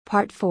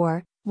Part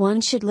 4,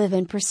 One should live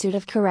in pursuit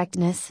of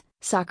correctness,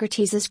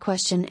 Socrates'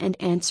 question and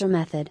answer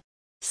method.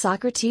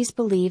 Socrates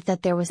believed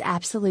that there was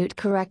absolute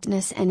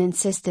correctness and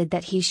insisted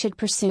that he should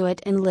pursue it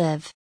and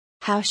live.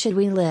 How should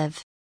we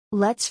live?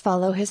 Let's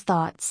follow his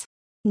thoughts.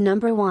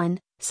 Number 1,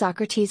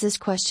 Socrates'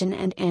 question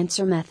and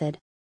answer method.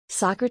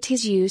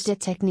 Socrates used a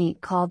technique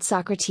called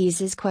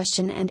Socrates'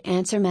 question and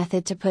answer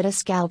method to put a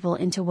scalpel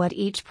into what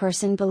each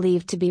person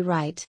believed to be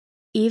right.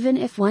 Even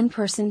if one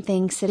person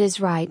thinks it is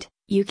right,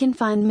 you can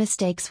find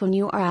mistakes when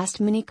you are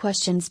asked many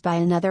questions by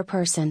another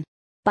person.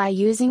 By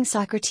using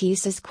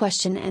Socrates'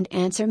 question and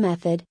answer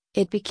method,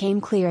 it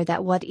became clear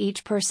that what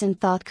each person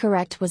thought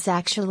correct was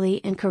actually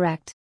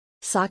incorrect.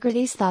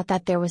 Socrates thought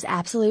that there was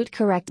absolute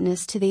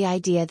correctness to the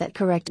idea that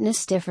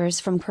correctness differs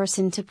from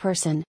person to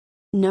person.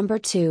 Number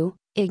 2,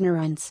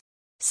 ignorance.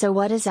 So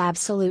what is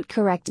absolute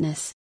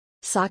correctness?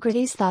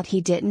 Socrates thought he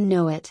didn't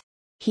know it.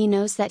 He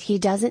knows that he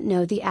doesn't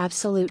know the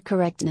absolute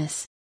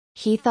correctness.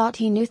 He thought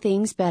he knew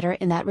things better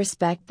in that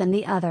respect than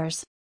the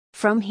others.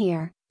 From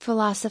here,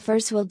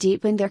 philosophers will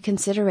deepen their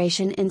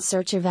consideration in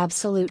search of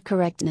absolute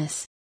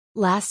correctness.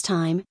 Last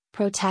time,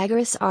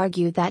 Protagoras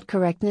argued that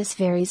correctness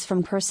varies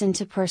from person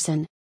to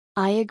person.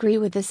 I agree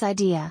with this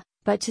idea,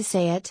 but to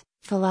say it,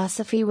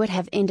 philosophy would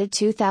have ended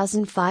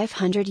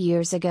 2,500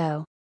 years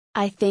ago.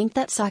 I think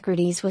that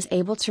Socrates was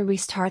able to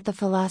restart the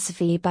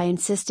philosophy by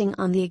insisting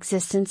on the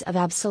existence of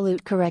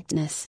absolute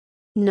correctness.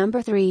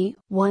 Number 3,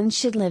 one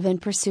should live in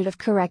pursuit of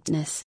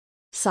correctness.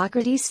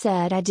 Socrates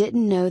said, I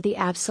didn't know the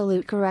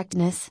absolute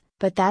correctness,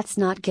 but that's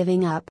not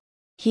giving up.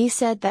 He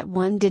said that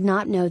one did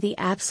not know the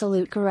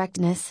absolute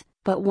correctness,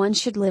 but one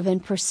should live in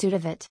pursuit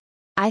of it.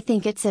 I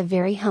think it's a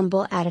very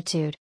humble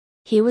attitude.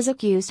 He was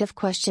accused of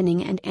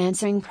questioning and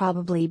answering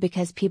probably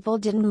because people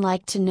didn't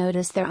like to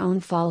notice their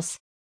own faults.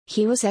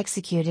 He was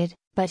executed,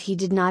 but he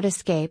did not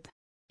escape.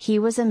 He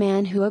was a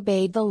man who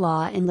obeyed the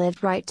law and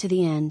lived right to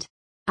the end.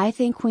 I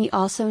think we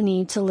also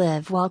need to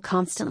live while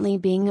constantly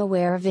being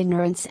aware of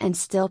ignorance and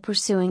still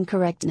pursuing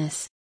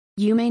correctness.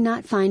 You may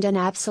not find an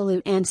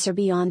absolute answer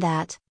beyond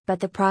that, but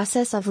the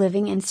process of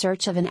living in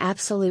search of an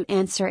absolute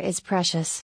answer is precious.